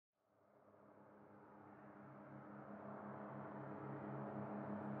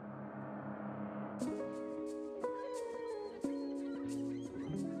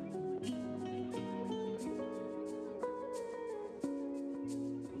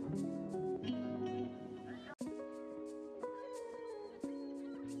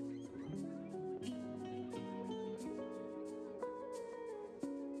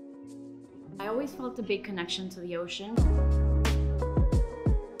always felt a big connection to the ocean.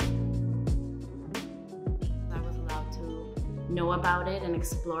 I was allowed to know about it and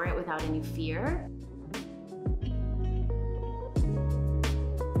explore it without any fear.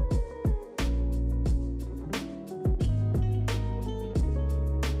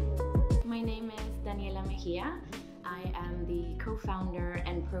 My name is Daniela Mejia. I am the co-founder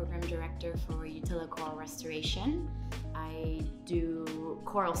and program director for Utila Coral Restoration. I do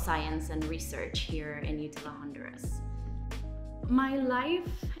coral science and research here in Utila, Honduras. My life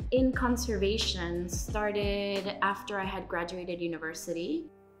in conservation started after I had graduated university.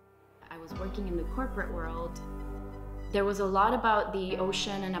 I was working in the corporate world. There was a lot about the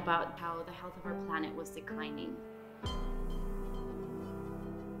ocean and about how the health of our planet was declining.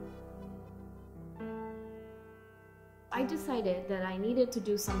 I decided that I needed to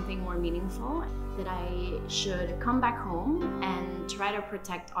do something more meaningful, that I should come back home and try to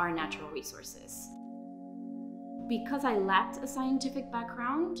protect our natural resources. Because I lacked a scientific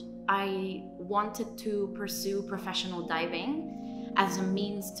background, I wanted to pursue professional diving as a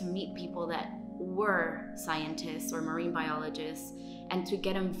means to meet people that were scientists or marine biologists and to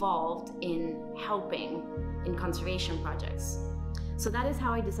get involved in helping in conservation projects. So that is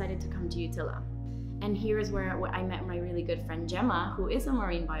how I decided to come to Utila. And here's where I met my really good friend Jemma, who is a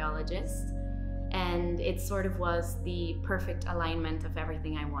marine biologist, and it sort of was the perfect alignment of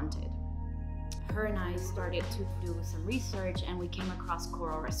everything I wanted. Her and I started to do some research and we came across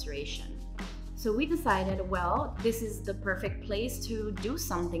coral restoration. So we decided, well, this is the perfect place to do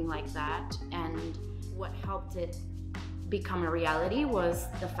something like that, and what helped it become a reality was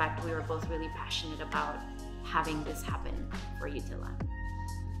the fact we were both really passionate about having this happen for Utila.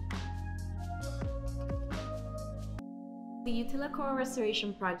 The Utila Coral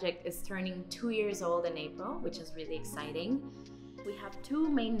Restoration project is turning 2 years old in April, which is really exciting. We have two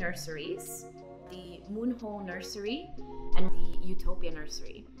main nurseries, the Moonhole Nursery and the Utopia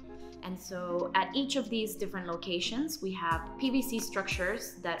Nursery. And so at each of these different locations, we have PVC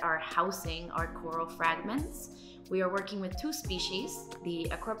structures that are housing our coral fragments. We are working with two species, the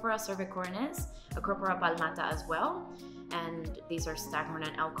Acropora cervicornis, Acropora palmata as well, and these are staghorn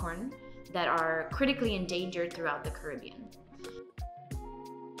and elkhorn, that are critically endangered throughout the Caribbean.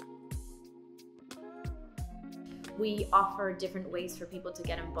 We offer different ways for people to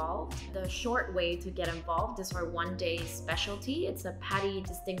get involved. The short way to get involved is our one-day specialty. It's a PADI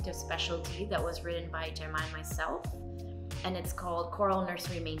distinctive specialty that was written by Jemma and myself, and it's called Coral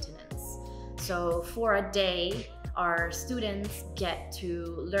Nursery Maintenance. So for a day, our students get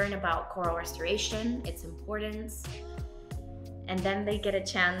to learn about coral restoration, its importance, and then they get a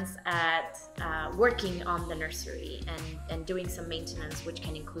chance at working on the nursery and doing some maintenance, which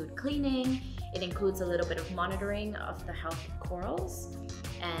can include cleaning. It includes a little bit of monitoring of the health of corals,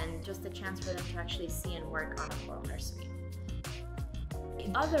 and just a chance for them to actually see and work on a coral nursery.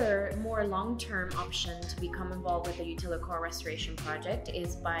 The other more long-term option to become involved with the Utila Coral Restoration project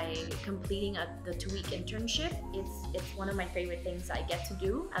is by completing the 2-week internship. It's one of my favorite things I get to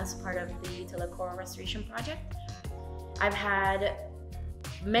do as part of the Utila Coral Restoration project. I've had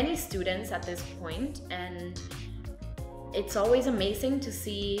many students at this point, and it's always amazing to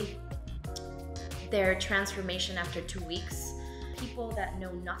see their transformation after 2 weeks. People that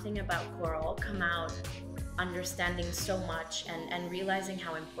know nothing about coral come out understanding so much and realizing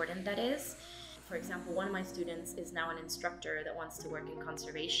how important that is. For example, one of my students is now an instructor that wants to work in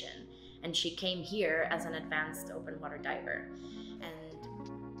conservation, and she came here as an advanced open water diver.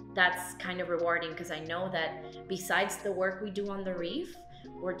 And that's kind of rewarding because I know that besides the work we do on the reef,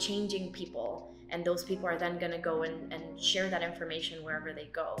 we're changing people, and those people are then going to go and share that information wherever they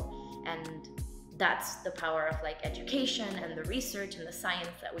go. And that's the power of like education and the research and the science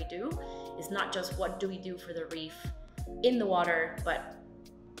that we do. Is not just what do we do for the reef in the water, but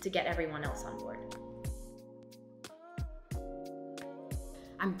to get everyone else on board.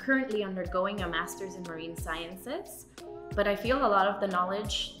 I'm currently undergoing a master's in marine sciences, but I feel a lot of the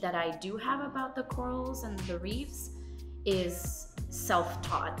knowledge that I do have about the corals and the reefs is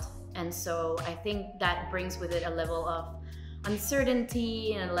self-taught. And so I think that brings with it a level of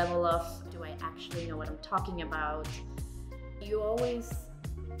uncertainty and a level of, do I actually know what I'm talking about? You always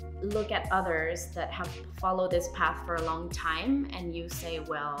look at others that have followed this path for a long time and you say,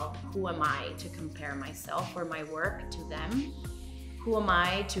 well, who am I to compare myself or my work to them? Who am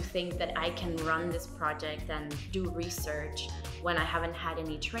I to think that I can run this project and do research when I haven't had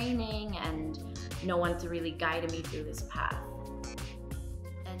any training and no one to really guide me through this path?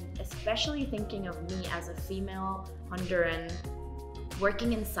 And especially thinking of me as a female Honduran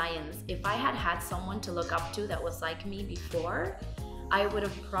working in science, if I had had someone to look up to that was like me before, I would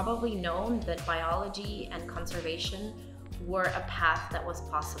have probably known that biology and conservation were a path that was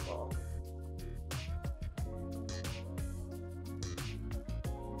possible.